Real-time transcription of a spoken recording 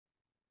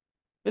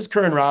This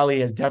current rally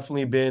has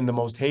definitely been the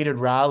most hated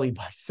rally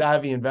by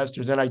savvy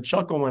investors. And I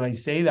chuckle when I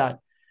say that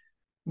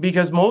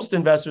because most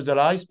investors that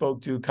I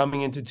spoke to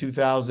coming into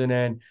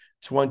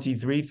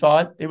 2023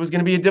 thought it was going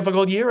to be a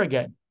difficult year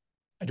again.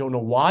 I don't know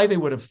why they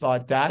would have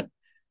thought that,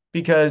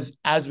 because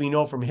as we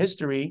know from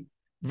history,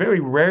 very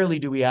rarely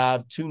do we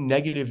have two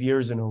negative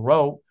years in a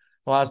row.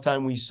 The last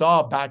time we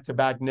saw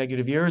back-to-back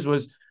negative years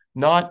was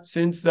not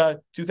since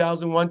the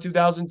 2001,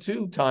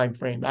 2002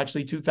 timeframe,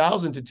 actually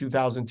 2000 to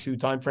 2002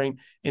 timeframe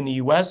in the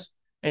US.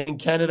 And in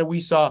Canada, we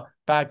saw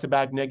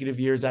back-to-back negative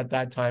years at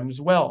that time as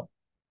well.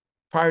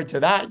 Prior to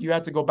that, you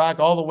have to go back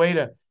all the way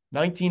to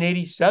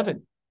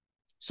 1987.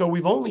 So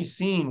we've only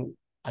seen,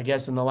 I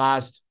guess, in the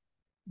last,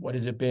 what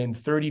has it been,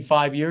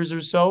 35 years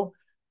or so,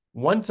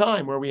 one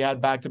time where we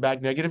had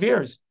back-to-back negative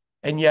years.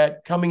 And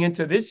yet coming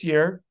into this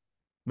year,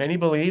 many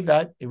believe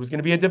that it was going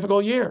to be a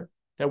difficult year,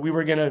 that we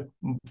were going to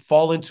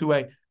fall into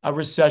a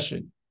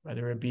recession,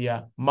 whether it be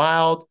a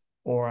mild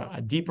or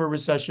a deeper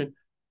recession.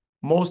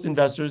 Most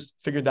investors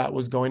figured that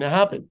was going to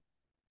happen.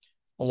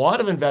 A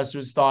lot of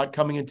investors thought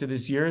coming into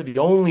this year, the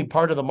only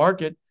part of the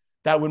market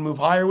that would move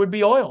higher would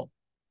be oil.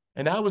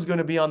 And that was going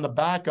to be on the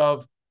back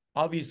of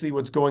obviously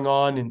what's going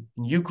on in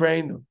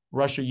Ukraine, the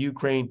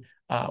Russia-Ukraine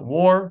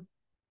war.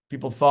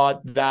 People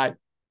thought that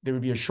there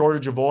would be a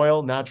shortage of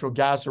oil, natural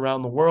gas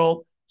around the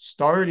world,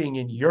 starting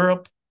in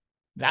Europe.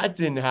 That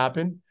didn't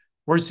happen.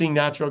 We're seeing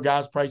natural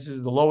gas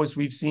prices the lowest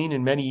we've seen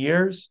in many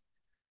years.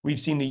 We've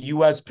seen the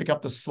U.S. pick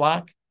up the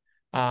slack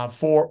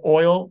for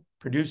oil,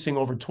 producing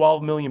over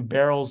 12 million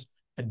barrels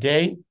a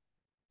day,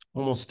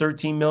 almost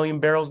 13 million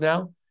barrels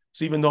now.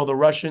 So even though the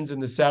Russians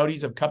and the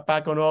Saudis have cut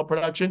back on oil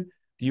production,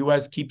 the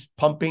U.S. keeps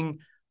pumping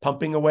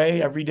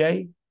away every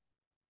day.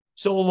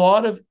 So a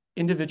lot of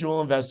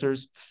individual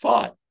investors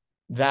thought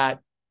that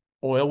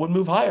oil would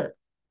move higher.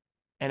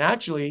 And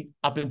actually,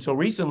 up until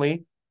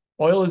recently,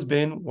 oil has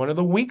been one of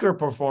the weaker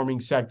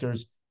performing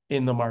sectors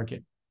in the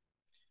market.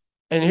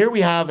 And here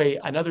we have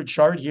another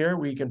chart here.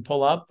 We can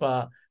pull up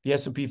the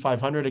S&P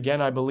 500 again,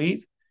 I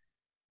believe.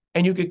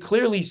 And you could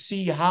clearly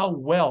see how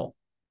well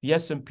the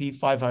S&P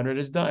 500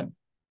 has done,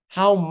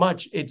 how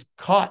much it's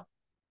caught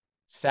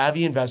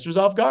savvy investors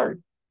off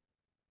guard.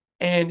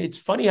 And it's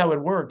funny how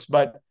it works,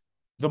 but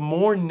the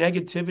more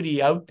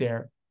negativity out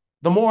there,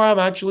 the more I'm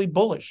actually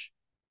bullish.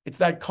 It's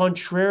that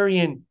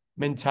contrarian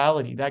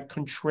mentality, that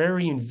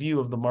contrarian view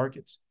of the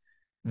markets.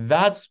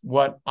 That's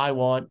what I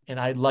want, and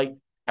I'd like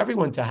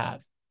everyone to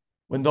have.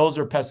 When those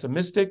are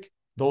pessimistic,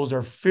 those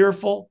are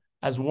fearful,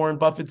 as Warren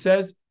Buffett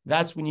says,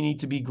 that's when you need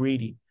to be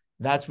greedy.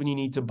 That's when you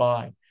need to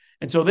buy.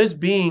 And so this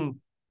being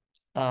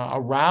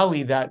a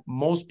rally that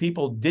most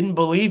people didn't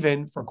believe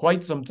in for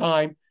quite some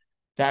time,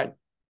 that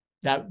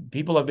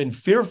people have been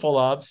fearful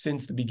of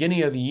since the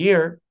beginning of the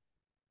year.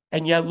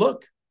 And yet,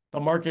 look, the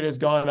market has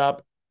gone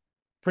up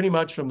pretty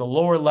much from the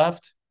lower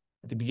left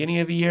at the beginning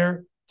of the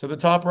year to the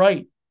top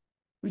right.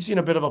 We've seen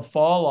a bit of a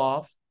fall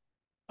off,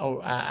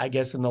 I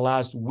guess, in the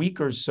last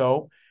week or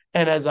so.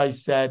 And as I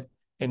said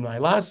in my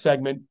last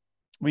segment,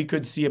 we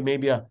could see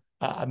maybe a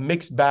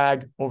mixed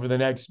bag over the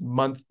next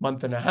month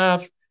and a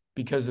half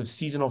because of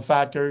seasonal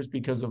factors,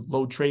 because of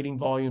low trading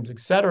volumes,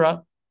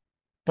 etc.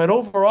 But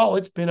overall,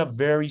 it's been a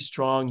very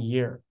strong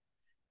year.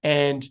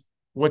 And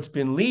what's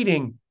been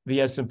leading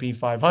the S&P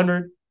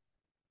 500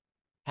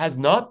 has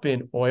not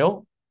been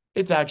oil.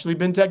 It's actually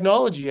been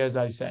technology, as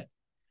I said.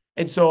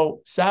 And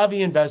so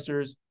savvy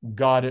investors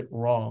got it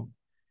wrong.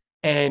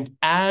 And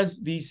as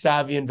these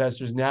savvy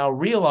investors now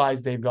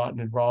realize they've gotten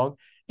it wrong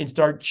and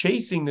start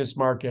chasing this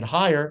market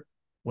higher,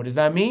 what does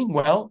that mean?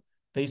 Well,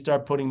 they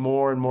start putting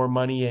more and more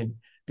money in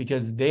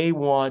because they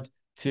want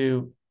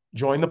to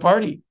join the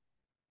party.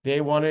 They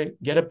want to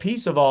get a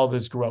piece of all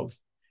this growth.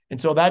 And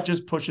so that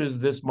just pushes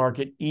this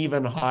market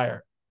even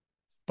higher.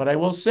 But I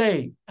will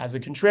say, as a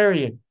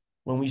contrarian,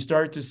 when we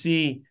start to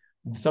see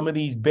some of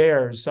these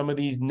bears, some of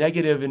these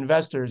negative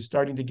investors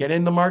starting to get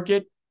in the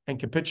market and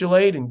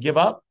capitulate and give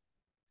up,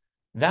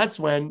 that's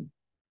when,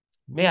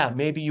 yeah,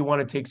 maybe you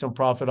want to take some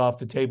profit off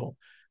the table.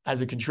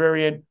 As a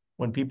contrarian,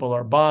 when people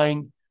are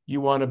buying,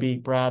 you want to be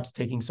perhaps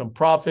taking some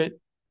profit.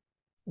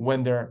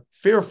 When they're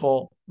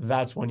fearful,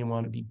 that's when you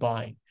want to be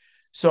buying.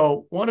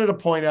 So wanted to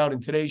point out in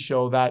today's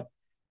show that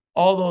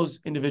all those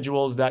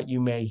individuals that you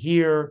may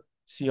hear,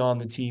 see on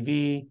the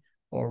TV,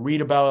 or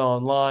read about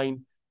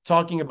online,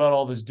 talking about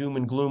all this doom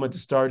and gloom at the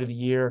start of the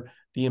year,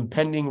 the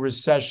impending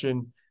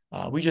recession,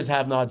 we just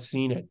have not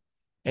seen it.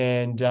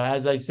 And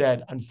as I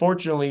said,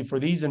 unfortunately for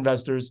these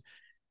investors,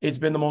 it's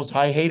been the most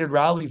high-hated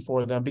rally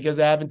for them because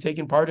they haven't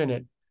taken part in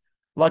it.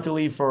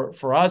 Luckily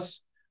for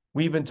us,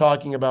 we've been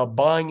talking about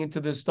buying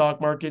into this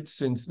stock market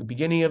since the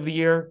beginning of the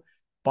year,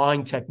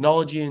 buying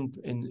technology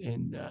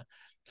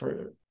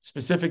for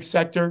specific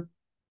sector,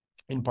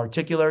 in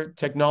particular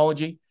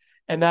technology,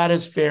 and that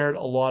has fared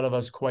a lot of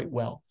us quite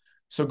well.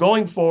 So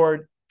going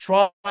forward,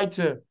 try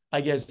to,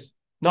 I guess,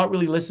 not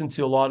really listen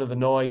to a lot of the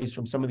noise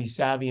from some of these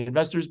savvy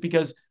investors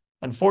because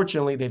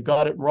unfortunately they've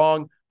got it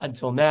wrong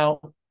until now.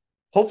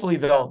 Hopefully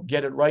they'll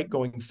get it right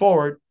going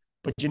forward,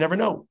 but you never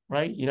know,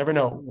 right? You never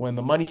know. When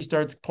the money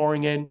starts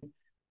pouring in,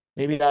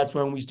 maybe that's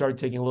when we start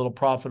taking a little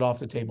profit off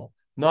the table.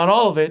 Not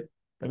all of it,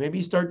 but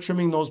maybe start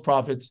trimming those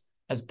profits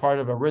as part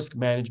of a risk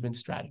management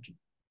strategy.